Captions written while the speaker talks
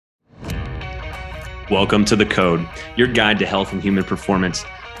Welcome to The Code, your guide to health and human performance.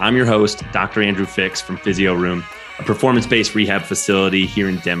 I'm your host, Dr. Andrew Fix from Physio Room, a performance-based rehab facility here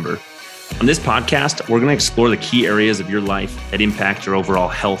in Denver. On this podcast, we're going to explore the key areas of your life that impact your overall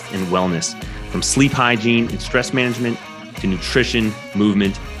health and wellness, from sleep hygiene and stress management to nutrition,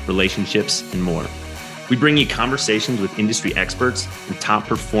 movement, relationships, and more. We bring you conversations with industry experts and top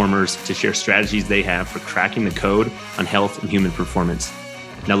performers to share strategies they have for cracking the code on health and human performance.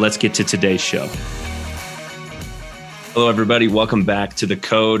 Now let's get to today's show. Hello, everybody. Welcome back to The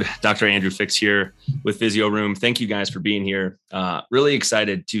Code. Dr. Andrew Fix here with Physio Room. Thank you guys for being here. Really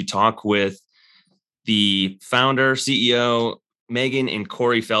excited to talk with the founder, CEO, Megan and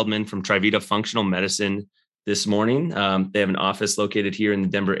Corey Feldman from Trivida Functional Medicine this morning. They have an office located here in the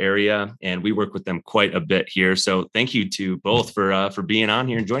Denver area, and we work with them quite a bit here. So thank you to both for being on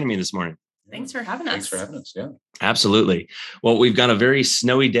here and joining me this morning. Thanks for having us. Thanks for having us. Yeah, absolutely. Well, we've got a very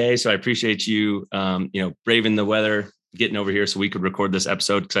snowy day, so I appreciate you, braving the weather, getting over here so we could record this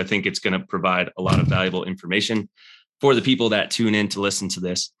episode, because I think it's going to provide a lot of valuable information for the people that tune in to listen to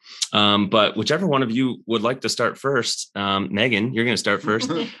this. But whichever one of you would like to start first, Megan, you're going to start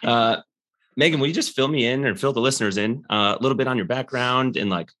first. Megan, will you just fill me in or fill the listeners in a little bit on your background and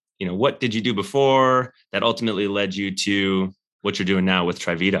what did you do before that ultimately led you to what you're doing now with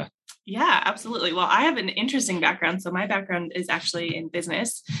Trivida? Yeah, absolutely. Well, I have an interesting background. So my background is actually in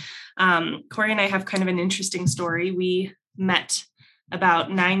business. Corey and I have kind of an interesting story. We met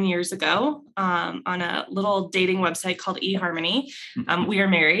about 9 years ago on a little dating website called eHarmony. We are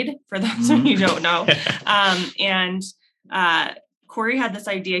married, for those of you who don't know. And Corey had this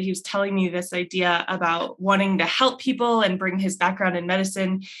idea. He was telling me this idea about wanting to help people and bring his background in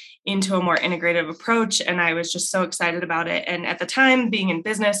medicine into a more integrative approach. And I was just so excited about it. And at the time, being in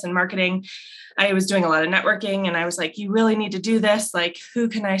business and marketing, I was doing a lot of networking, and I was like, you really need to do this. Like, who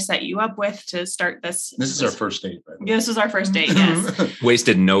can I set you up with to start this? This is our first date, by the way. This was our first date, yes.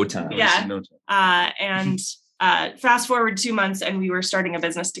 Wasted no time. Yeah. And fast forward 2 months, and we were starting a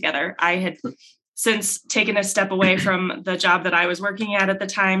business together. I had since taken a step away from the job that I was working at the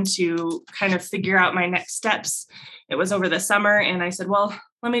time to kind of figure out my next steps. It was over the summer, and I said, well,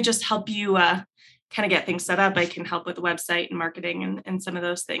 let me just help you kind of get things set up. I can help with the website and marketing and some of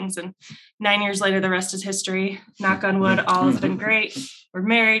those things. And 9 years later, the rest is history. Knock on wood, all has been great. We're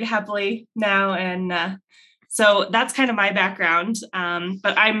married happily now. And so that's kind of my background.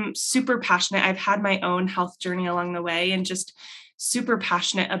 But I'm super passionate. I've had my own health journey along the way, and just super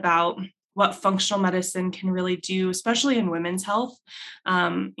passionate about what functional medicine can really do, especially in women's health.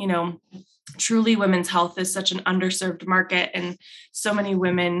 Truly women's health is such an underserved market, and so many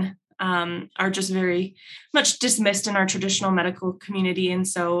women are just very much dismissed in our traditional medical community. And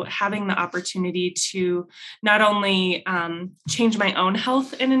so having the opportunity to not only change my own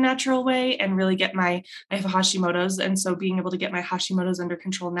health in a natural way and really get I have Hashimoto's. And so being able to get my Hashimoto's under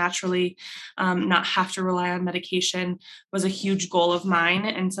control naturally, not have to rely on medication, was a huge goal of mine,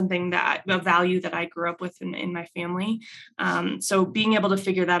 and something a value that I grew up with in my family. So being able to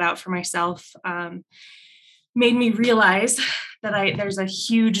figure that out for myself made me realize that there's a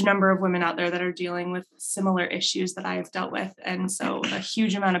huge number of women out there that are dealing with similar issues that I've dealt with. And so a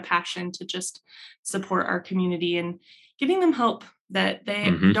huge amount of passion to just support our community and giving them hope that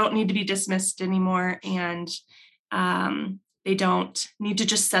they don't need to be dismissed anymore. And they don't need to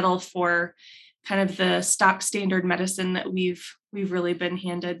just settle for kind of the stock standard medicine that we've really been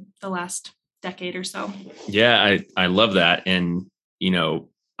handed the last decade or so. Yeah, I love that. And,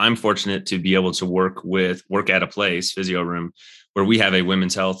 I'm fortunate to be able to work at a place, Physio Room, where we have a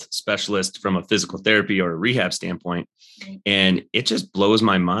women's health specialist from a physical therapy or a rehab standpoint. And it just blows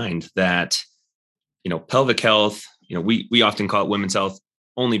my mind that, pelvic health, we often call it women's health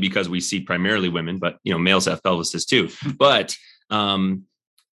only because we see primarily women, but, males have pelvises too. But how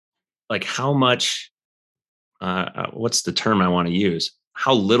much, what's the term I want to use?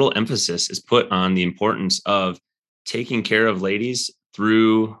 How little emphasis is put on the importance of taking care of ladies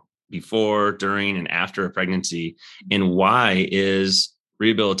through, before, during, and after a pregnancy. And why is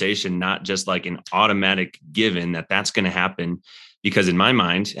rehabilitation not just like an automatic given that's going to happen? Because in my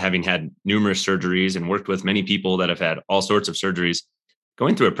mind, having had numerous surgeries and worked with many people that have had all sorts of surgeries,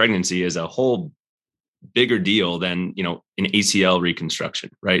 going through a pregnancy is a whole bigger deal than, an ACL reconstruction,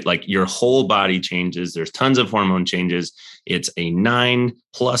 right? Like your whole body changes. There's tons of hormone changes. It's a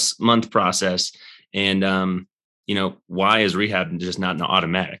 9+ month process. And, why is rehab just not an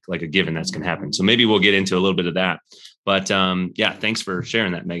automatic, like a given that's going to happen? So maybe we'll get into a little bit of that. But thanks for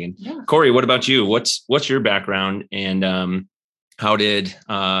sharing that, Megan. Yeah. Corey, what about you? What's your background, and how did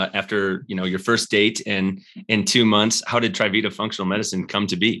after your first date and in 2 months, how did Trivida Functional Medicine come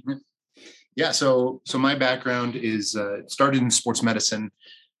to be? Yeah. So my background is started in sports medicine.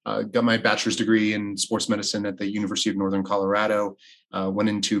 Got my bachelor's degree in sports medicine at the University of Northern Colorado. Went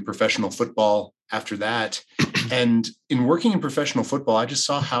into professional football after that. And in working in professional football, I just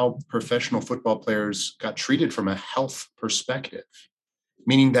saw how professional football players got treated from a health perspective,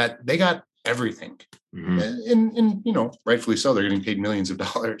 meaning that they got everything. Mm-hmm. And rightfully so, they're getting paid millions of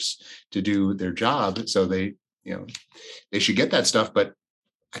dollars to do their job. So they should get that stuff. But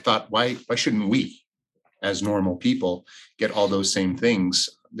I thought, why shouldn't we, as normal people, get all those same things?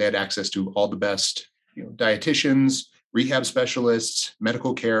 They had access to all the best, dietitians, rehab specialists,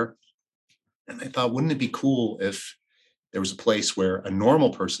 medical care. And I thought, wouldn't it be cool if there was a place where a normal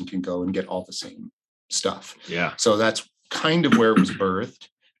person can go and get all the same stuff? Yeah. So that's kind of where it was birthed,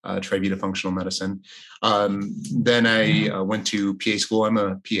 Trivida Functional Medicine. Then I went to PA school. I'm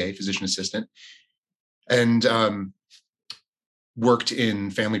a PA, physician assistant, and worked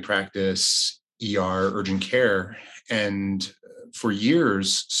in family practice, ER, urgent care, and for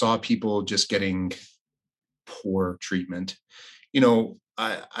years saw people just getting poor treatment.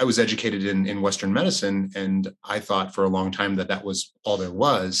 I was educated in Western medicine, and I thought for a long time that was all there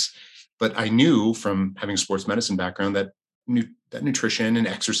was. But I knew from having a sports medicine background that nutrition and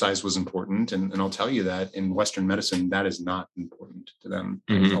exercise was important. And I'll tell you that in Western medicine, that is not important to them.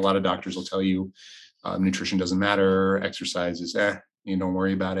 Mm-hmm. A lot of doctors will tell you nutrition doesn't matter, exercise is you don't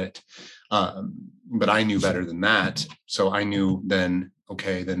worry about it. But I knew better than that. So I knew then,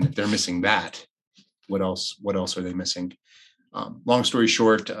 okay, then if they're missing that, what else are they missing? Long story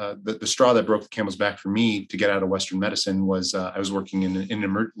short, the straw that broke the camel's back for me to get out of Western medicine was I was working in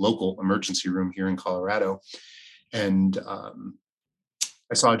an local emergency room here in Colorado. And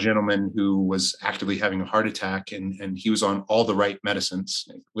I saw a gentleman who was actively having a heart attack, and he was on all the right medicines,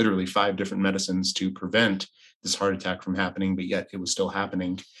 like literally 5 different medicines to prevent this heart attack from happening, but yet it was still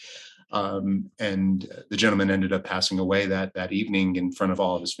happening. And the gentleman ended up passing away that evening in front of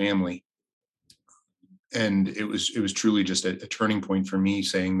all of his family. And it was truly just a turning point for me,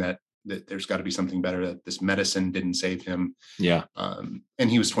 saying that there's got to be something better, that this medicine didn't save him. Yeah. And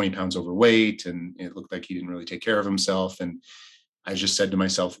he was 20 pounds overweight, and it looked like he didn't really take care of himself. And I just said to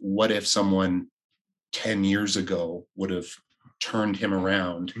myself, what if someone 10 years ago would have turned him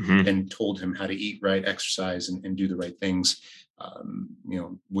around Mm-hmm. and told him how to eat right, exercise, and do the right things?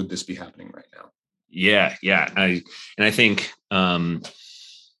 Would this be happening right now? Yeah. I think,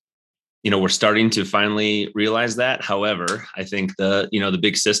 we're starting to finally realize that. However, I think the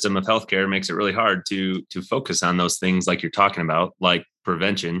big system of healthcare makes it really hard to focus on those things like you're talking about, like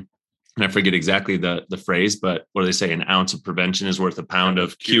prevention. And I forget exactly the phrase, but what do they say? An ounce of prevention is worth a pound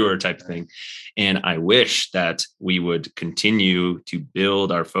of cure type of thing. And I wish that we would continue to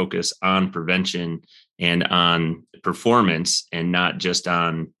build our focus on prevention and on performance, and not just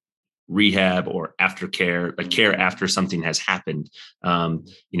on rehab or aftercare, like care after something has happened.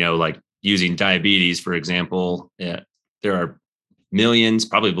 Like using diabetes, for example, there are millions,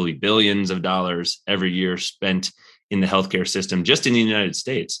 probably billions of dollars every year spent in the healthcare system just in the United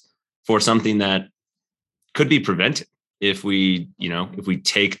States for something that could be prevented if we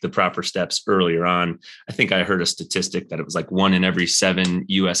take the proper steps earlier on. I think I heard a statistic that it was like 1 in every 7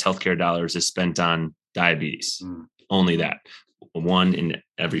 US healthcare dollars is spent on diabetes. Only that. 1 in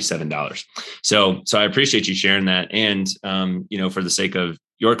every $7. So I appreciate you sharing that. And, for the sake of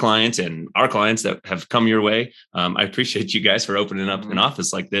your clients and our clients that have come your way, I appreciate you guys for opening up an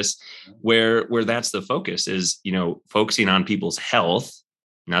office like this, where that's the focus is, focusing on people's health,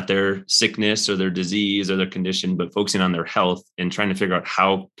 not their sickness or their disease or their condition, but focusing on their health and trying to figure out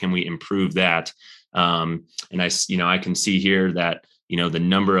how can we improve that. And I can see here that, the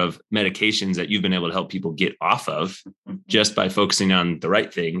number of medications that you've been able to help people get off of just by focusing on the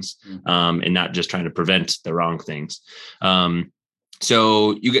right things, and not just trying to prevent the wrong things.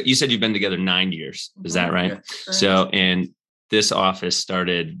 So you said you've been together 9 years. Is that right? Yeah. So, and this office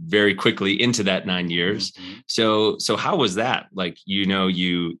started very quickly into that 9 years. So how was that? Like,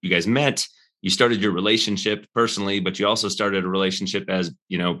 you guys met, you started your relationship personally, but you also started a relationship as,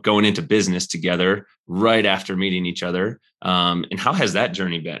 going into business together right after meeting each other. And how has that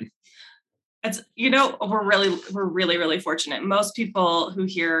journey been? It's, we're really, really fortunate. Most people who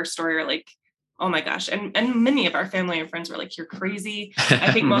hear our story are like, oh my gosh. And many of our family and friends were like, you're crazy.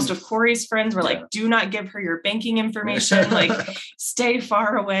 I think most of Corey's friends were like, do not give her your banking information, like stay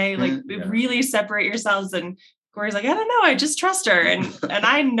far away, like really separate yourselves. And Corey's like, I don't know. I just trust her. And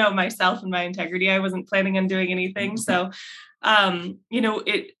I know myself and my integrity. I wasn't planning on doing anything. So,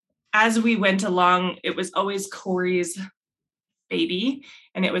 as we went along, it was always Corey's baby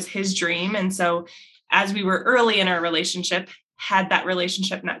and it was his dream. And so as we were early in our relationship, had that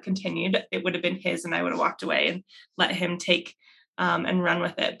relationship not continued, it would have been his, and I would have walked away and let him take and run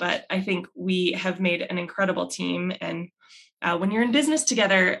with it. But I think we have made an incredible team. And when you're in business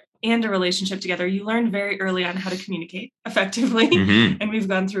together and a relationship together, you learn very early on how to communicate effectively. Mm-hmm. And we've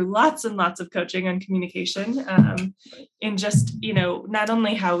gone through lots and lots of coaching on communication in just, not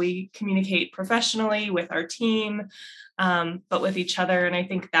only how we communicate professionally with our team, but with each other. And I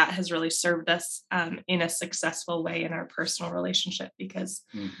think that has really served us in a successful way in our personal relationship, because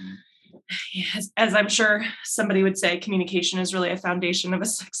as I'm sure somebody would say, communication is really a foundation of a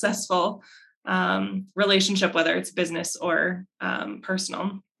successful relationship, whether it's business or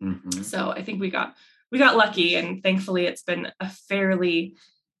personal. So I think we got lucky, and thankfully it's been a fairly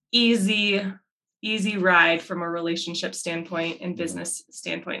easy ride from a relationship standpoint and business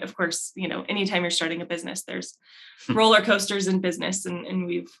standpoint. Of course, anytime you're starting a business, there's roller coasters in business, and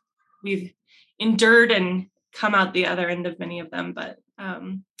we've endured and come out the other end of many of them, but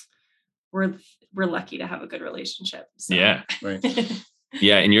we're lucky to have a good relationship. So. Yeah. Right.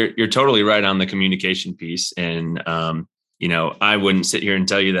 Yeah. And you're totally right on the communication piece. And, I wouldn't sit here and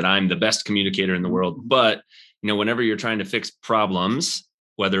tell you that I'm the best communicator in the world, but, whenever you're trying to fix problems,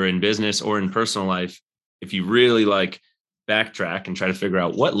 whether in business or in personal life, if you really backtrack and try to figure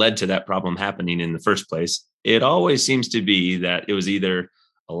out what led to that problem happening in the first place, it always seems to be that it was either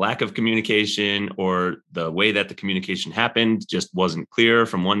a lack of communication or the way that the communication happened just wasn't clear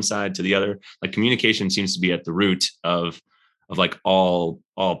from one side to the other. Communication seems to be at the root of all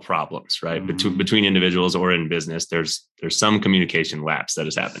problems, right? Between individuals or in business, there's some communication lapse that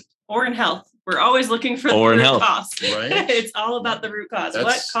has happened. Or in health. We're always looking for the root cause. Right? It's all about the root cause.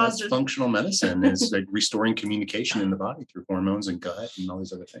 That's functional medicine is restoring communication in the body through hormones and gut and all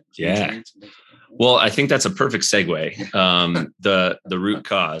these other things. Yeah. Well, I think that's a perfect segue. The root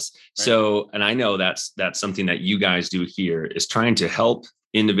cause. Right. So, and I know that's something that you guys do here, is trying to help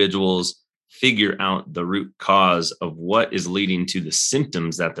individuals figure out the root cause of what is leading to the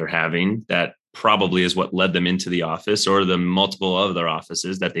symptoms that they're having, that probably is what led them into the office or the multiple other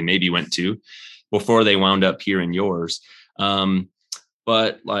offices that they maybe went to before they wound up here in yours. But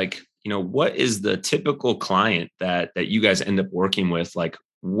what is the typical client that you guys end up working with?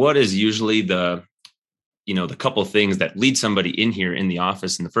 What is usually the couple of things that lead somebody in here in the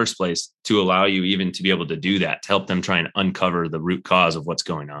office in the first place to allow you even to be able to do that, to help them try and uncover the root cause of what's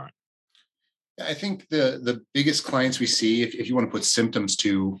going on? I think the biggest clients we see, if you want to put symptoms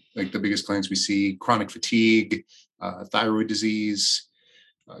to, the biggest clients we see, chronic fatigue, thyroid disease,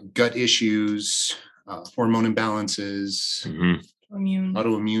 gut issues, hormone imbalances,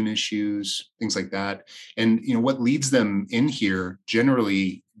 autoimmune issues, things like that. And, what leads them in here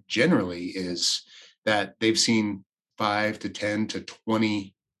generally is that they've seen 5 to 10 to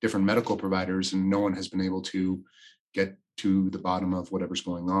 20 different medical providers, and no one has been able to get to the bottom of whatever's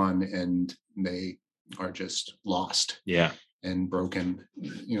going on, and they are just lost and broken,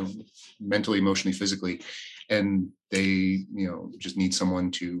 mentally, emotionally, physically, and they just need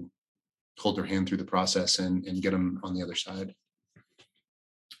someone to hold their hand through the process and get them on the other side.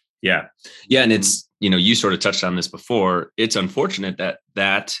 And it's you sort of touched on this before. It's unfortunate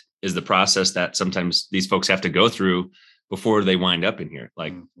that is the process that sometimes these folks have to go through before they wind up in here.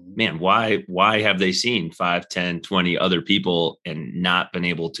 Man, why have they seen 5, 10, 20 other people and not been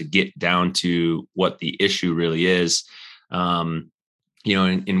able to get down to what the issue really is? And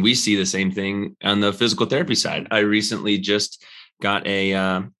we see the same thing on the physical therapy side. I recently just got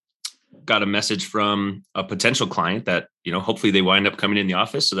a message from a potential client that, hopefully they wind up coming in the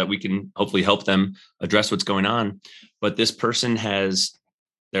office so that we can hopefully help them address what's going on. But this person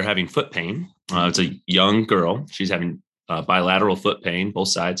they're having foot pain. It's a young girl. She's having bilateral foot pain, both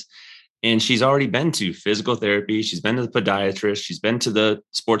sides. And she's already been to physical therapy. She's been to the podiatrist. She's been to the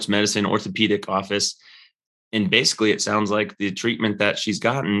sports medicine orthopedic office. And basically it sounds like the treatment that she's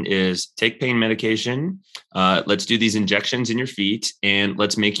gotten is take pain medication. Let's do these injections in your feet, and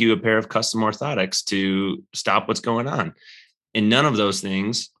let's make you a pair of custom orthotics to stop what's going on. And none of those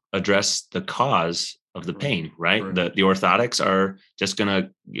things address the cause of the pain, right? The orthotics are just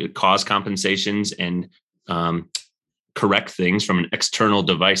going to cause compensations and correct things from an external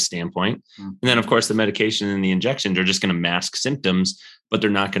device standpoint. And then, of course, the medication and the injections are just going to mask symptoms, but they're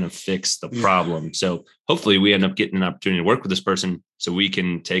not going to fix the problem. So hopefully we end up getting an opportunity to work with this person so we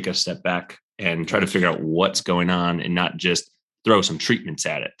can take a step back and try to figure out what's going on and not just throw some treatments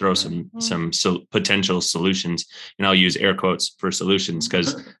at it, throw some potential solutions. And I'll use air quotes for solutions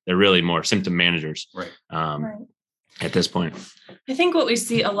because they're really more symptom managers at this point. I think what we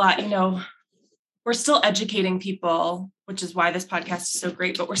see a lot, we're still educating people, which is why this podcast is so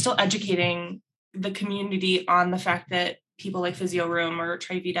great, but we're still educating the community on the fact that people like Physio Room or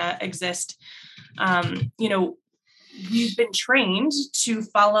Trivida exist, we've been trained to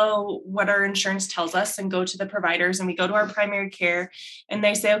follow what our insurance tells us and go to the providers, and we go to our primary care and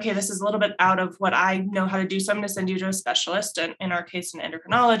they say, okay, this is a little bit out of what I know how to do. So I'm going to send you to a specialist, and in our case, an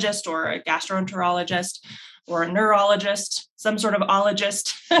endocrinologist or a gastroenterologist or a neurologist, some sort of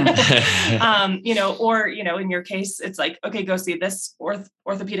ologist, or, in your case, it's like, okay, go see this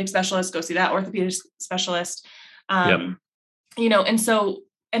orthopedic specialist, go see that orthopedic specialist.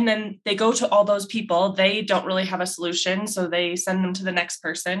 And then they go to all those people. They don't really have a solution. So they send them to the next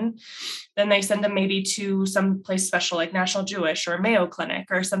person. Then they send them maybe to some place special like National Jewish or Mayo Clinic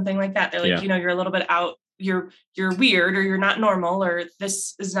or something like that. They're like, you're a little bit out, you're weird, or you're not normal, or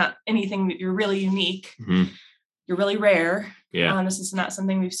this is not anything that you're really unique. Mm-hmm. You're really rare. Yeah. This is not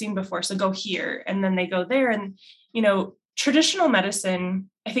something we've seen before. So go here. And then they go there. And, traditional medicine,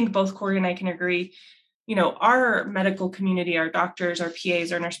 I think both Corey and I can agree, our medical community, our doctors, our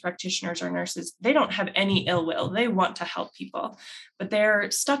PAs, our nurse practitioners, our nurses, they don't have any ill will. They want to help people, but they're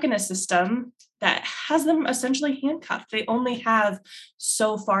stuck in a system that has them essentially handcuffed. They only have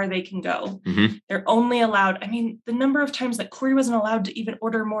so far they can go. Mm-hmm. They're only allowed, the number of times that Corey wasn't allowed to even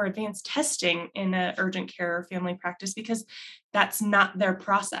order more advanced testing in an urgent care or family practice because that's not their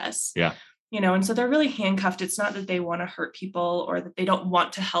process. Yeah. And so they're really handcuffed. It's not that they want to hurt people or that they don't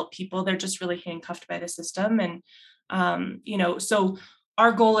want to help people. They're just really handcuffed by the system. And, so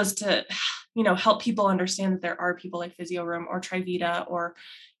our goal is to, help people understand that there are people like Physio Room or Trivida or,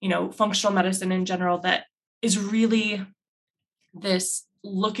 functional medicine in general that is really this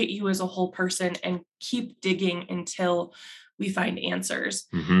look at you as a whole person and keep digging until we find answers.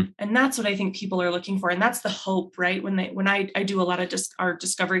 Mm-hmm. And that's what I think people are looking for. And that's the hope, right? When I do a lot of our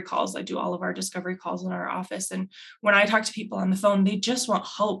discovery calls, I do all of our discovery calls in our office. And when I talk to people on the phone, they just want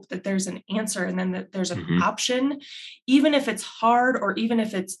hope that there's an answer and then that there's an mm-hmm. option, even if it's hard, or even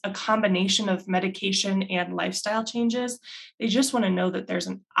if it's a combination of medication and lifestyle changes. They just want to know that there's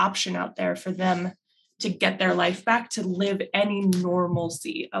an option out there for them to get their life back, to live any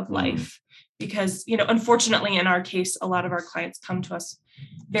normalcy of life. Because, unfortunately, in our case, a lot of our clients come to us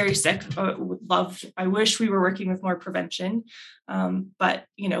very sick. I wish we were working with more prevention. But,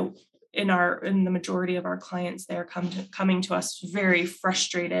 in the majority of our clients, they're coming to us very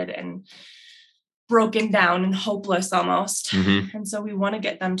frustrated and broken down and hopeless almost. Mm-hmm. And so we want to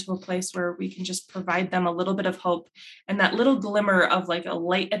get them to a place where we can just provide them a little bit of hope. And that little glimmer of like a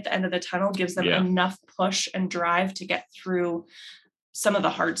light at the end of the tunnel gives them enough push and drive to get through some of the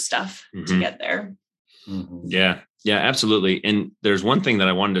hard stuff mm-hmm. to get there. Mm-hmm. Yeah, absolutely. And there's one thing that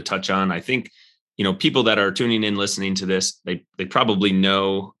I wanted to touch on. I think, people that are tuning in, listening to this, they probably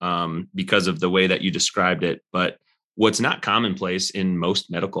know because of the way that you described it, but what's not commonplace in most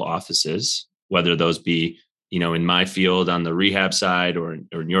medical offices, whether those be, in my field on the rehab side or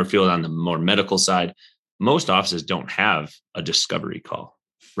in your field on the more medical side, most offices don't have a discovery call,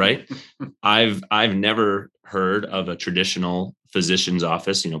 right? I've never heard of a traditional physician's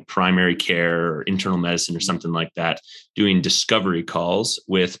office, primary care or internal medicine or something like that, doing discovery calls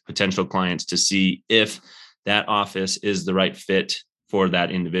with potential clients to see if that office is the right fit for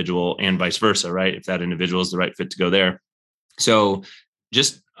that individual and vice versa, right? If that individual is the right fit to go there. So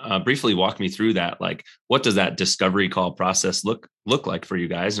just briefly walk me through that. Like, what does that discovery call process look like for you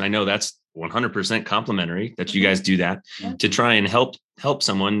guys? And I know that's 100% complimentary that you guys do that to try and help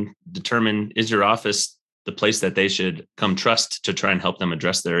someone determine, is your office the place that they should come trust to try and help them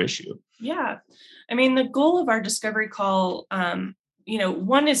address their issue? Yeah. The goal of our discovery call,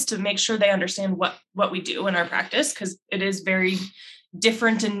 one is to make sure they understand what we do in our practice, because it is very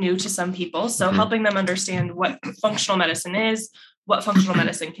different and new to some people. So mm-hmm. helping them understand what functional medicine is, what functional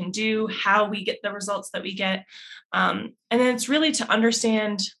medicine can do, how we get the results that we get. And then it's really to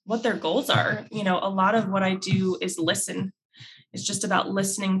understand what their goals are. A lot of what I do is listen. It's just about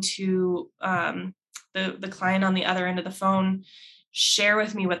listening to the client on the other end of the phone share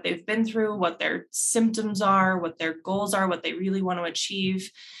with me what they've been through, what their symptoms are, what their goals are, what they really want to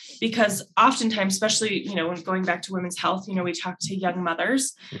achieve. Because oftentimes, especially, when going back to women's health, we talk to young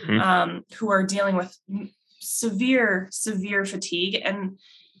mothers mm-hmm. Who are dealing with severe fatigue. And,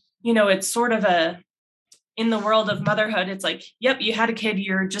 it's sort of in the world of motherhood, it's like, yep, you had a kid,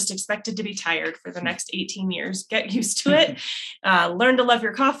 you're just expected to be tired for the next 18 years. Get used to it. Learn to love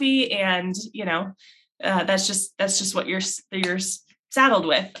your coffee. And, that's just what you're saddled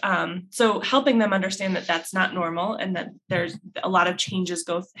with. So helping them understand that that's not normal and that there's a lot of changes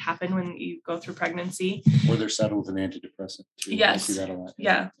happen when you go through pregnancy. Or they're saddled with an antidepressant too. Yes. I see that a lot.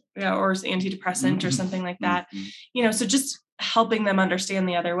 Yeah. Or antidepressant mm-hmm. or something like that. Mm-hmm. So just helping them understand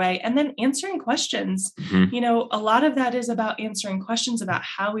the other way, and then answering questions. A lot of that is about answering questions about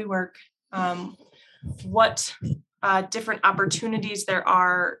how we work, what different opportunities there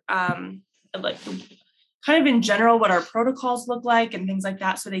are, like kind of in general, what our protocols look like and things like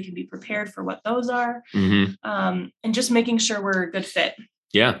that, so they can be prepared for what those are. And just making sure we're a good fit.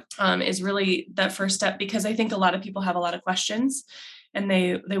 Is really the first step, because I think a lot of people have a lot of questions and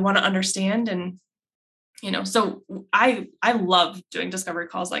they want to understand. And so I love doing discovery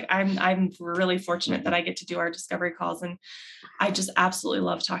calls. Like I'm really fortunate that I get to do our discovery calls, and I just absolutely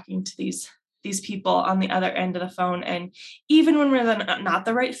love talking to these people on the other end of the phone. And even when we're not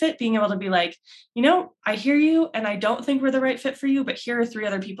the right fit, being able to be like, I hear you and I don't think we're the right fit for you, but here are 3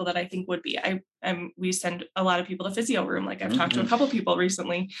 other people that I think would be. We send a lot of people to physio room. Like I've talked to a couple people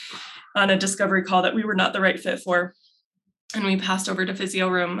recently on a discovery call that we were not the right fit for, and we passed over to physio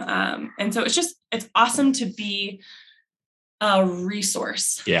room. And so it's awesome to be a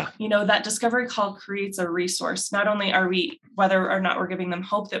resource. That discovery call creates a resource. Not only are we, whether or not we're giving them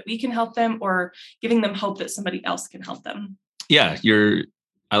hope that we can help them, or giving them hope that somebody else can help them.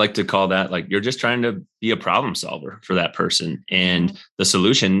 I like to call that, like, you're just trying to be a problem solver for that person. And the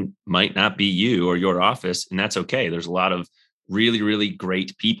solution might not be you or your office, and that's okay. There's a lot of really, really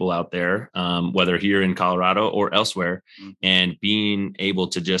great people out there, whether here in Colorado or elsewhere, and being able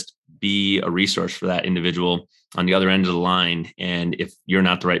to just be a resource for that individual on the other end of the line. And if you're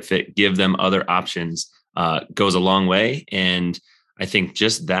not the right fit, give them other options, goes a long way. And I think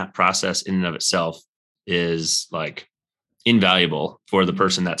just that process in and of itself is like invaluable for the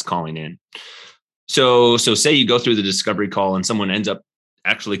person that's calling in. So say you go through the discovery call and someone ends up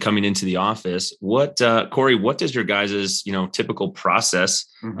actually coming into the office. Corey, what does your guys's, typical process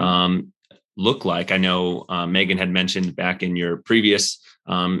look like? I know Megan had mentioned back in your previous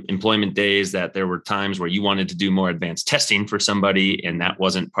employment days that there were times where you wanted to do more advanced testing for somebody, and that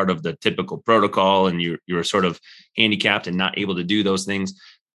wasn't part of the typical protocol, and you were sort of handicapped and not able to do those things.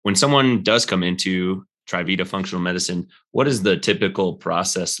 When someone does come into Trivida Functional Medicine, what does the typical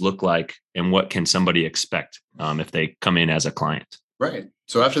process look like, and what can somebody expect if they come in as a client? Right.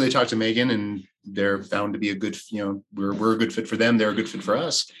 So after they talk to Megan and they're found to be a good, we're a good fit for them, they're a good fit for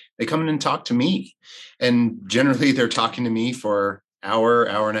us, they come in and talk to me. And generally they're talking to me for hour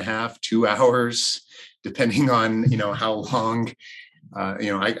and a half, 2 hours, depending on, how long,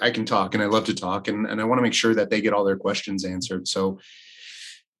 I can talk, and I love to talk, and I want to make sure that they get all their questions answered. So,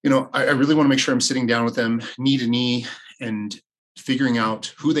 I really want to make sure I'm sitting down with them knee to knee and figuring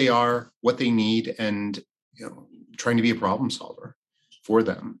out who they are, what they need, and, trying to be a problem solver for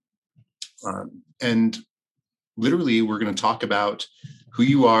them. And literally, we're going to talk about who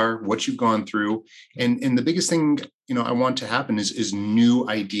you are, what you've gone through. And the biggest thing, I want to happen is new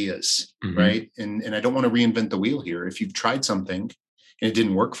ideas, right? And I don't want to reinvent the wheel here. If you've tried something and it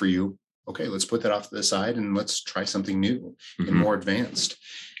didn't work for you, okay, let's put that off to the side and let's try something new and more advanced.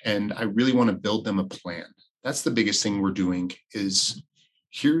 And I really want to build them a plan. That's the biggest thing we're doing is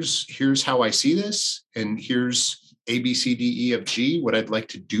here's how I see this, and here's A, B, C, D, E, F, G, what I'd like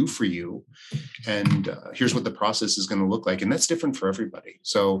to do for you. And here's what the process is going to look like. And that's different for everybody.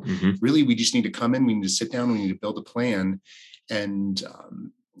 So really, we just need to come in, we need to sit down, we need to build a plan. And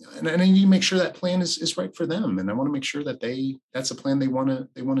I need to make sure that plan is right for them. And I want to make sure that that's a plan they want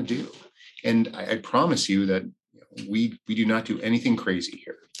to do. And I promise you that we do not do anything crazy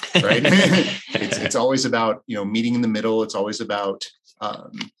here, right? It's always about, meeting in the middle. It's always about,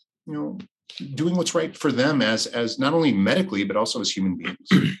 doing what's right for them as not only medically, but also as human beings.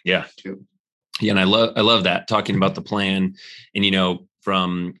 Too. Yeah. And I love that, talking about the plan. And,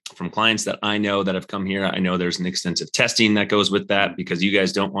 from clients that I know that have come here, I know there's an extensive testing that goes with that, because you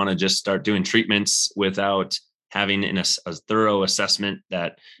guys don't want to just start doing treatments without having a thorough assessment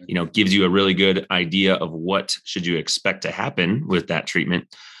that, gives you a really good idea of what should you expect to happen with that treatment.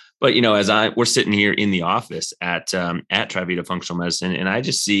 But, we're sitting here in the office at Trivida Functional Medicine, and I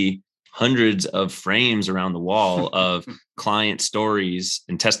just see hundreds of frames around the wall of client stories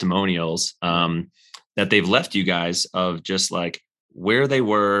and testimonials that they've left you guys, of just like where they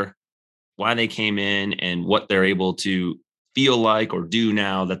were, why they came in, and what they're able to feel like or do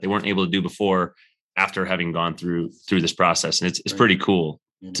now that they weren't able to do before, after having gone through this process. And it's pretty cool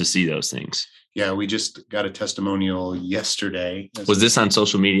to see those things. Yeah, we just got a testimonial yesterday. Was this on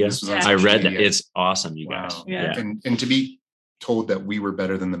social media? I read that. It's awesome, you guys. Wow. Yeah. And to be told that we were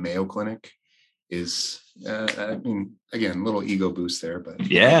better than the Mayo Clinic is, again, a little ego boost there, but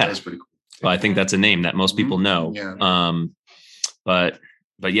that's pretty cool. Well, I think that's a name that most people know. Yeah. But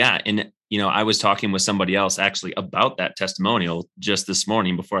yeah. And, I was talking with somebody else actually about that testimonial just this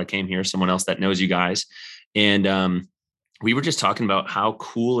morning before I came here, someone else that knows you guys. And, we were just talking about how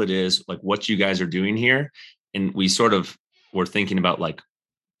cool it is, like what you guys are doing here. And we sort of were thinking about like,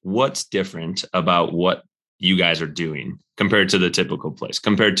 what's different about what you guys are doing compared to the typical place,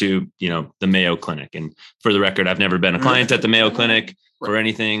 compared to, the Mayo Clinic. And for the record, I've never been a client at the Mayo Clinic or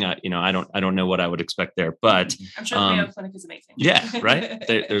anything. I don't know what I would expect there, but I'm sure the Mayo Clinic is amazing. Yeah, right.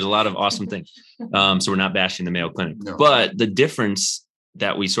 There's a lot of awesome things. So we're not bashing the Mayo Clinic, No. but the difference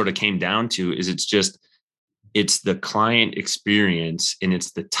that we sort of came down to is it's the client experience, and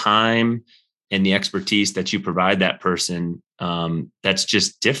it's the time and the expertise that you provide that person. That's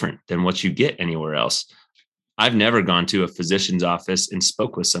just different than what you get anywhere else. I've never gone to a physician's office and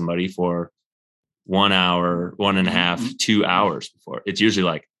spoke with somebody for 1 hour, 1.5, 2 hours before. It's usually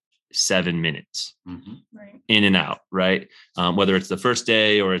like 7 minutes Right. in and out, right? Whether it's the first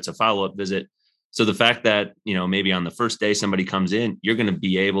day or it's a follow-up visit. So the fact that, maybe on the first day somebody comes in, you're going to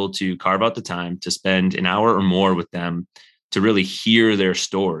be able to carve out the time to spend an hour or more with them to really hear their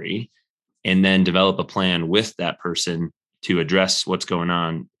story and then develop a plan with that person to address what's going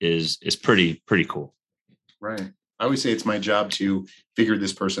on is pretty cool. Right. I always say it's my job to figure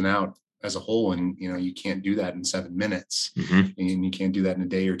this person out as a whole. And, you can't do that in 7 minutes, and you can't do that in a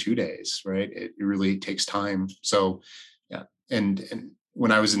day or 2 days. Right. It really takes time. So, yeah. And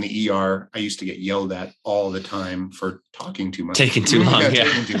when I was in the ER, I used to get yelled at all the time for talking too much. Taking too long.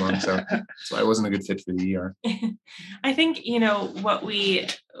 Taking too long. So I wasn't a good fit for the ER. I think,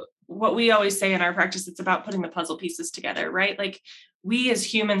 what we always say in our practice, it's about putting the puzzle pieces together, right? Like, we as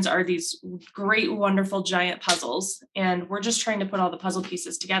humans are these great, wonderful, giant puzzles, and we're just trying to put all the puzzle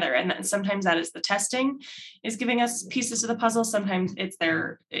pieces together. And sometimes that is the testing is giving us pieces of the puzzle. Sometimes it's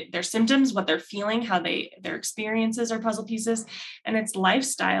their symptoms, what they're feeling, how their experiences are puzzle pieces, and it's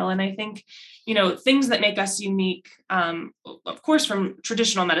lifestyle. And I think, things that make us unique, of course, from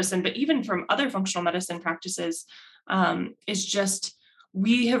traditional medicine, but even from other functional medicine practices, is just,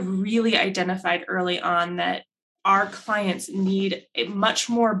 we have really identified early on that our clients need much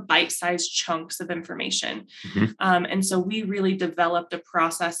more bite-sized chunks of information. And so we really developed a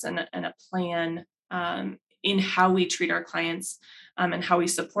process and a plan in how we treat our clients and how we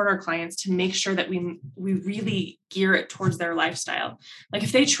support our clients to make sure that we really gear it towards their lifestyle. Like,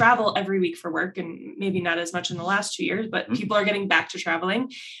 if they travel every week for work, and maybe not as much in the last 2 years, but people are getting back to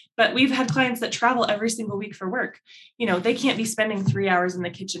traveling. But we've had clients that travel every single week for work. They can't be spending 3 hours in the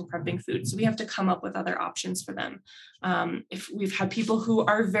kitchen prepping food. So we have to come up with other options for them. If we've had people who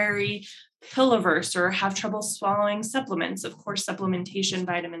are very pill averse or have trouble swallowing supplements, of course, supplementation,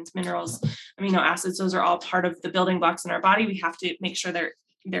 vitamins, minerals, amino acids, those are all part of the building blocks in our body. We have to make sure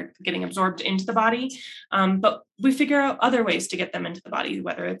they're getting absorbed into the body. But we figure out other ways to get them into the body,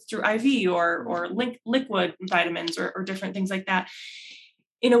 whether it's through IV or liquid vitamins or different things like that,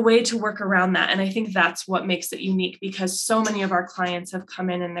 in a way to work around that. And I think that's what makes it unique, because so many of our clients have come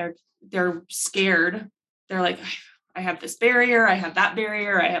in and they're scared. They're like, I have this barrier, I have that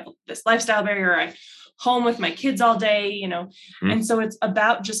barrier, I have this lifestyle barrier, I'm home with my kids all day, And so it's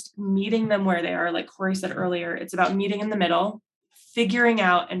about just meeting them where they are. Like Corey said earlier, it's about meeting in the middle, figuring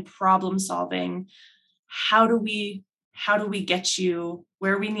out and problem solving. How do we get you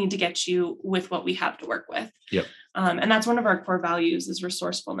where we need to get you with what we have to work with? Yep. And that's one of our core values, is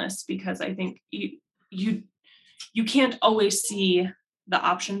resourcefulness, because I think you can't always see the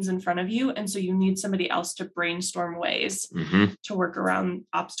options in front of you. And so you need somebody else to brainstorm ways to work around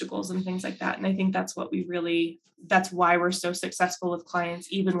obstacles and things like that. And I think that's that's why we're so successful with clients,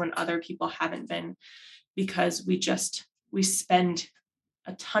 even when other people haven't been, because we spend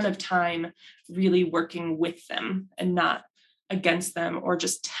a ton of time really working with them and not against them, or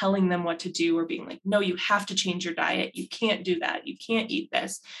just telling them what to do, or being like, no, you have to change your diet. You can't do that. You can't eat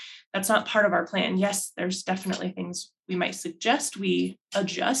this. That's not part of our plan. Yes, there's definitely things we might suggest we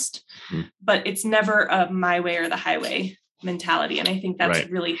adjust, but it's never a my way or the highway mentality. And I think that's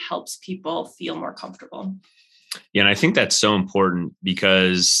really helps people feel more comfortable. Yeah. And I think that's so important,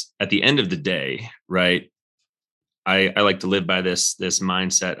 because at the end of the day, right, I like to live by this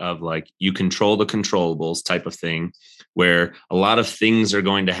mindset of like, you control the controllables type of thing, where a lot of things are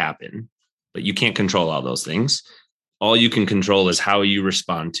going to happen, but you can't control all those things. All you can control is how you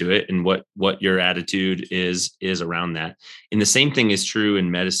respond to it and what your attitude is around that. And the same thing is true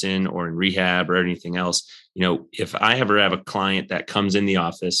in medicine or in rehab or anything else. If I ever have a client that comes in the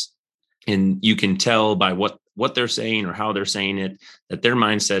office and you can tell by what they're saying or how they're saying it, that their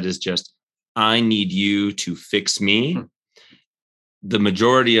mindset is just, I need you to fix me. The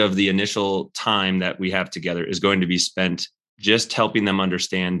majority of the initial time that we have together is going to be spent just helping them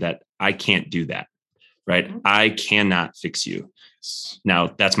understand that I can't do that. right? I cannot fix you.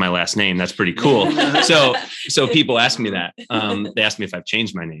 Now that's my last name. That's pretty cool. So people ask me that. They ask me if I've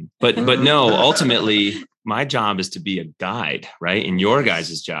changed my name, but no, ultimately my job is to be a guide, right? And your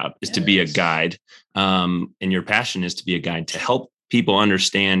guys' job is to be a guide. And your passion is to be a guide to help people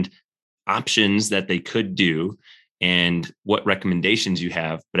understand options that they could do and what recommendations you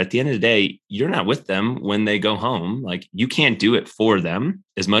have. But at the end of the day, you're not with them when they go home. Like, you can't do it for them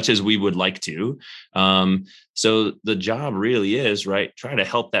as much as we would like to. So the job really is, right, try to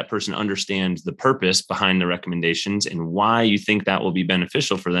help that person understand the purpose behind the recommendations and why you think that will be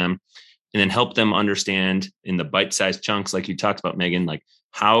beneficial for them. And then help them understand in the bite-sized chunks, like you talked about, Megan, like,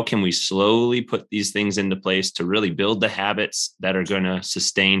 how can we slowly put these things into place to really build the habits that are going to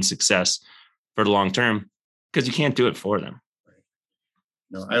sustain success for the long term? Because you can't do it for them.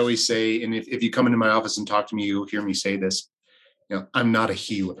 No, I always say, and if you come into my office and talk to me, you'll hear me say this, I'm not a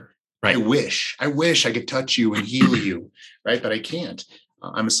healer. Right. I wish I could touch you and heal you, right? But I can't.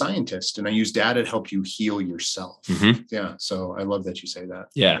 I'm a scientist and I use data to help you heal yourself. Mm-hmm. Yeah. So I love that you say that.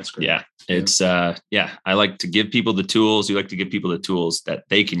 Yeah. That's great. Yeah. It's, I like to give people the tools. You like to give people the tools that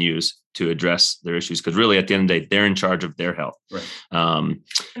they can use to address their issues. Because really, at the end of the day, they're in charge of their health. Right. And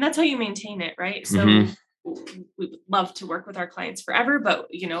that's how you maintain it, right? So we would love to work with our clients forever, but,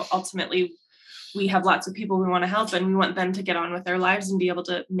 ultimately we have lots of people we want to help, and we want them to get on with their lives and be able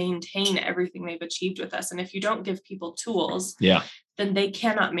to maintain everything they've achieved with us. And if you don't give people tools, then they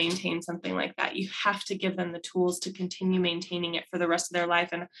cannot maintain something like that. You have to give them the tools to continue maintaining it for the rest of their life.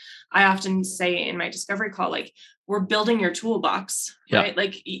 And I often say in my discovery call, like, we're building your toolbox, right?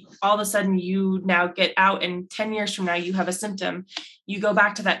 Like, all of a sudden you now get out, and 10 years from now you have a symptom. You go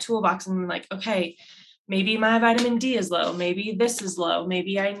back to that toolbox and like, okay, maybe my vitamin D is low. Maybe this is low.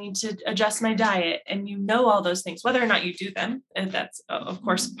 Maybe I need to adjust my diet. And all those things, whether or not you do them. And that's, of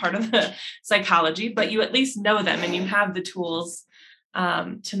course, part of the psychology, but you at least know them and you have the tools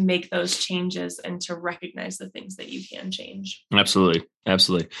to make those changes and to recognize the things that you can change. Absolutely.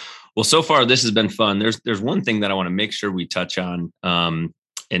 Absolutely. Well, so far this has been fun. There's one thing that I want to make sure we touch on,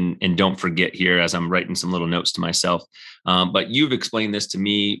 and don't forget here as I'm writing some little notes to myself. But you've explained this to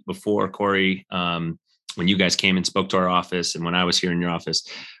me before, Corey, when you guys came and spoke to our office and when I was here in your office.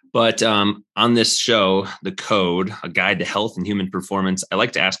 But on this show, The Code, A Guide to Health and Human Performance, I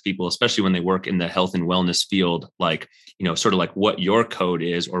like to ask people, especially when they work in the health and wellness field, like, sort of like what your code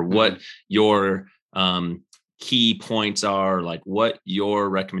is or what your key points are, like what your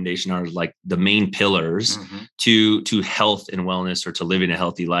recommendation are, like the main pillars to health and wellness or to living a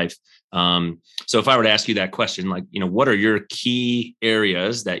healthy life. So if I were to ask you that question, like, what are your key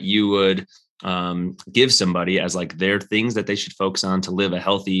areas that you would give somebody as like their things that they should focus on to live a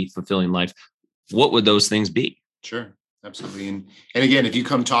healthy, fulfilling life? What would those things be? Sure. Absolutely. And again, if you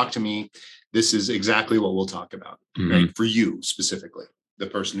come talk to me, this is exactly what we'll talk about, right? For you specifically, the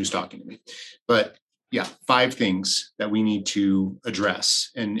person who's talking to me. But 5 things that we need to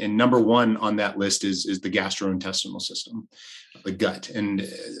address. And number one on that list is the gastrointestinal system, the gut. And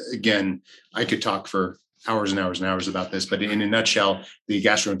again, I could talk for hours and hours and hours about this, but in a nutshell, the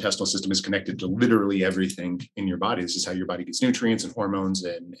gastrointestinal system is connected to literally everything in your body. This is how your body gets nutrients and hormones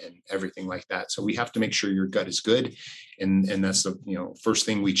and everything like that. So we have to make sure your gut is good. And that's the first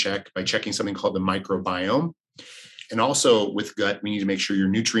thing we check by checking something called the microbiome. And also with gut, we need to make sure your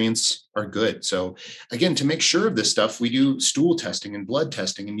nutrients are good. So again, to make sure of this stuff, we do stool testing and blood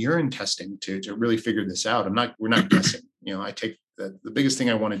testing and urine testing to really figure this out. We're not guessing. I take the biggest thing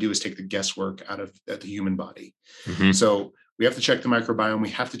I want to do is take the guesswork out of the human body. So we have to check the microbiome. We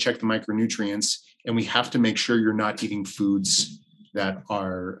have to check the micronutrients, and we have to make sure you're not eating foods that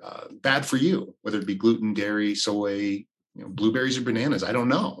are bad for you, whether it be gluten, dairy, soy, blueberries or bananas. I don't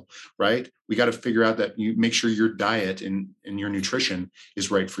know, right? We got to figure out that you make sure your diet and your nutrition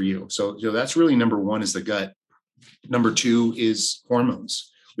is right for you. So that's really number one is the gut. Number 2 is hormones.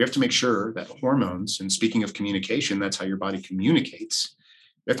 We have to make sure that hormones, and speaking of communication, that's how your body communicates.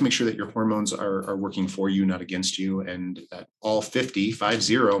 We have to make sure that your hormones are working for you, not against you, and that all 50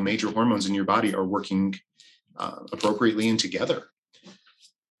 major hormones in your body are working appropriately and together.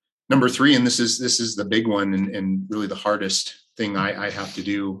 Number 3, and this is the big one and really the hardest thing I have to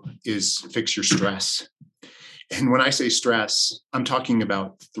do, is fix your stress. And when I say stress, I'm talking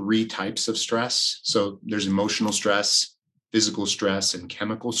about 3 types of stress. So there's emotional stress, physical stress, and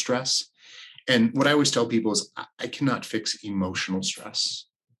chemical stress. And what I always tell people is I cannot fix emotional stress.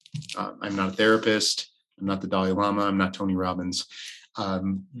 I'm not a therapist. I'm not the Dalai Lama. I'm not Tony Robbins.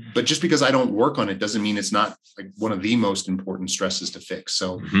 But just because I don't work on it doesn't mean it's not like one of the most important stresses to fix.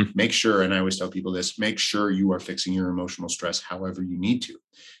 So make sure, and I always tell people this, make sure you are fixing your emotional stress however you need to.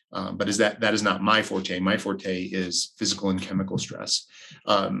 But that is not my forte. My forte is physical and chemical stress.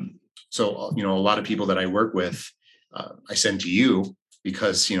 So, a lot of people that I work with, I send to you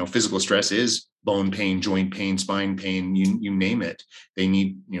because, physical stress is bone pain, joint pain, spine pain, you name it. They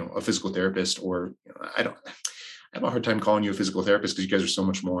need, a physical therapist, or I have a hard time calling you a physical therapist because you guys are so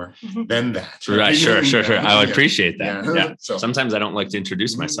much more than that. Right. Sure. I would appreciate that. Yeah. So sometimes I don't like to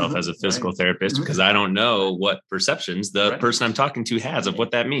introduce myself as a physical therapist because I don't know what perceptions the person I'm talking to has of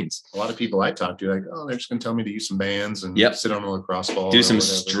what that means. A lot of people I talk to, like, oh, they're just going to tell me to use some bands and sit on a lacrosse ball. Do some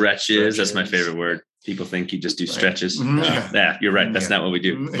stretches. That's my favorite word. People think you just do stretches. Yeah, you're right. That's not what we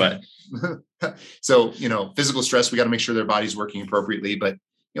do. But so, physical stress, we got to make sure their body's working appropriately. But,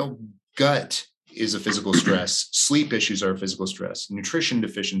 gut is a physical stress. Sleep issues are a physical stress. Nutrition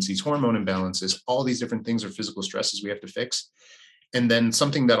deficiencies, hormone imbalances, all these different things are physical stresses we have to fix. And then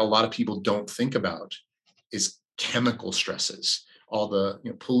something that a lot of people don't think about is chemical stresses, all the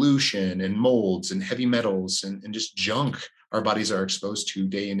pollution and molds and heavy metals and just junk our bodies are exposed to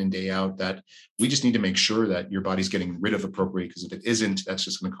day in and day out, that we just need to make sure that your body's getting rid of appropriately, because if it isn't, that's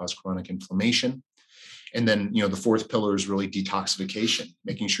just going to cause chronic inflammation. And then, the fourth pillar is really detoxification,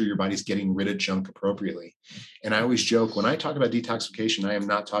 making sure your body's getting rid of junk appropriately. And I always joke, when I talk about detoxification, I am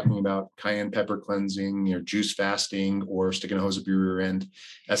not talking about cayenne pepper cleansing or juice fasting or sticking a hose up your rear end.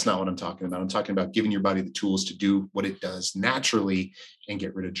 That's not what I'm talking about. I'm talking about giving your body the tools to do what it does naturally and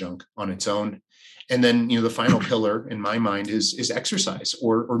get rid of junk on its own. And then, the final pillar in my mind is exercise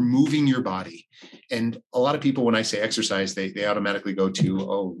or moving your body. And a lot of people, when I say exercise, they automatically go to,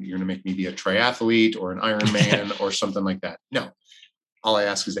 oh, you're going to make me be a triathlete or an Ironman or something like that. No, all I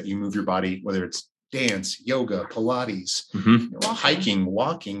ask is that you move your body, whether it's dance, yoga, Pilates, hiking,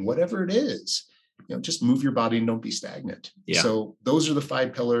 walking, whatever it is, just move your body and don't be stagnant. Yeah. So those are the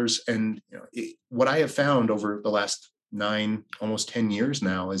 5 pillars. And what I have found over the last 9, almost 10 years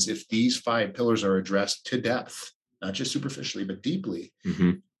now is if these 5 pillars are addressed to depth, not just superficially, but deeply,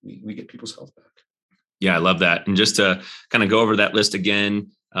 we get people's health back. Yeah, I love that. And just to kind of go over that list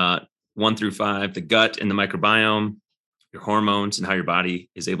again, 1 through 5, the gut and the microbiome, your hormones and how your body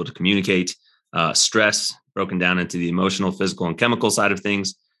is able to communicate, stress broken down into the emotional, physical, and chemical side of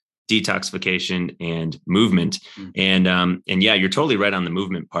things, detoxification, and movement. And yeah, you're totally right on the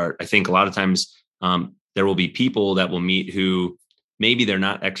movement part. I think a lot of times, there will be people that will meet who maybe they're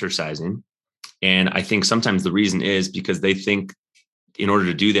not exercising. And I think sometimes the reason is because they think in order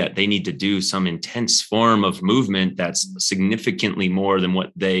to do that, they need to do some intense form of movement that's significantly more than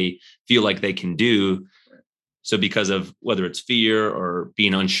what they feel like they can do. So because of whether it's fear or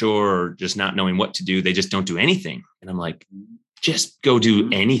being unsure or just not knowing what to do, they just don't do anything. And I'm like, just go do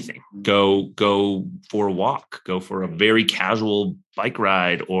anything. Go for a walk, go for a very casual bike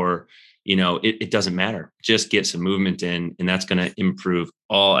ride, or it doesn't matter. Just get some movement in, and that's going to improve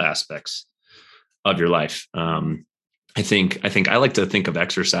all aspects of your life. I think I like to think of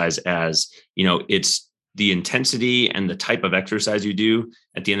exercise as, it's the intensity and the type of exercise you do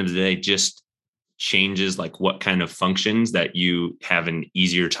at the end of the day just changes like what kind of functions that you have an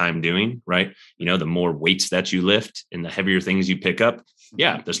easier time doing, right? The more weights that you lift and the heavier things you pick up,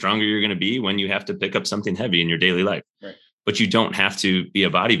 the stronger you're going to be when you have to pick up something heavy in your daily life. Right. But you don't have to be a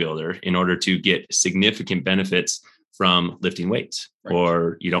bodybuilder in order to get significant benefits from lifting weights,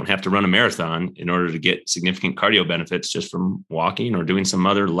 or you don't have to run a marathon in order to get significant cardio benefits just from walking or doing some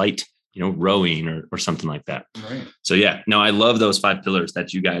other light, rowing or something like that. Right. So yeah, no, I love those 5 pillars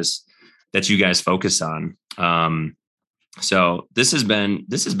that you guys focus on. So this has been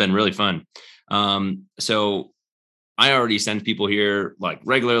really fun. So I already send people here like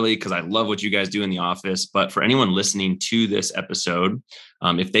regularly because I love what you guys do in the office. But for anyone listening to this episode,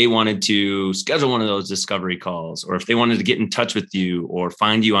 if they wanted to schedule one of those discovery calls, or if they wanted to get in touch with you or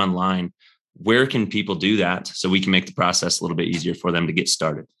find you online, where can people do that so we can make the process a little bit easier for them to get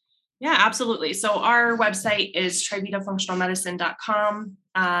started? Yeah, absolutely. So our website is trividafunctionalmedicine.com.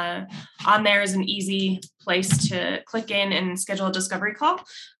 On there is an easy place to click in and schedule a discovery call.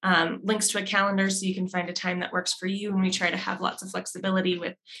 Links to a calendar so you can find a time that works for you. And we try to have lots of flexibility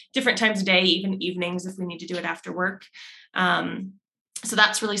with different times of day, even evenings if we need to do it after work. So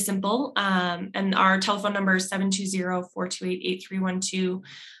that's really simple. And our telephone number is 720-428-8312.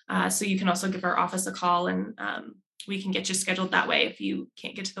 So you can also give our office a call, and we can get you scheduled that way if you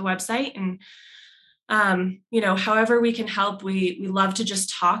can't get to the website. And, however we can help, we love to just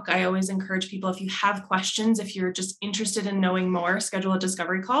talk. I always encourage people, if you have questions, if you're just interested in knowing more, schedule a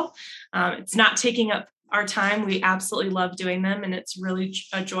discovery call. It's not taking up our time. We absolutely love doing them. And it's really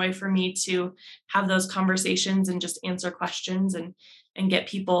a joy for me to have those conversations and just answer questions and get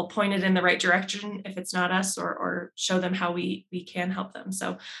people pointed in the right direction if it's not us, or show them how we can help them.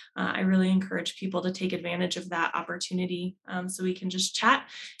 So I really encourage people to take advantage of that opportunity, so we can just chat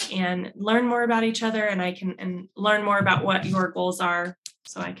and learn more about each other, and I can and learn more about what your goals are,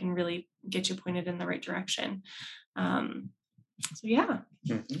 so I can really get you pointed in the right direction. So yeah.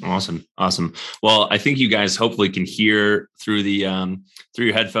 Awesome. Well, I think you guys hopefully can hear through the through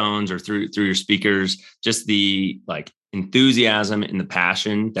your headphones or through your speakers, just the enthusiasm and the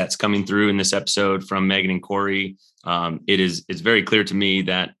passion that's coming through in this episode from Megan and Corey. It's very clear to me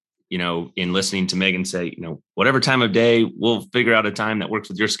that, in listening to Megan say, whatever time of day, we'll figure out a time that works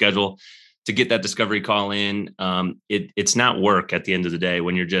with your schedule to get that discovery call in. It's not work at the end of the day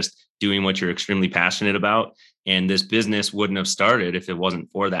when you're just doing what you're extremely passionate about. And this business wouldn't have started if it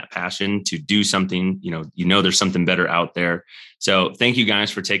wasn't for that passion to do something, there's something better out there. So thank you guys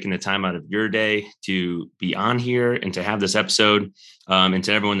for taking the time out of your day to be on here and to have this episode. And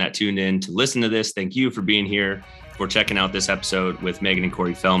to everyone that tuned in to listen to this, thank you for being here, for checking out this episode with Megan and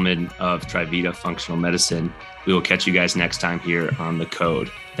Corey Fellman of Trivida Functional Medicine. We will catch you guys next time here on The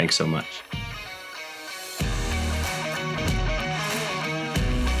Code. Thanks so much.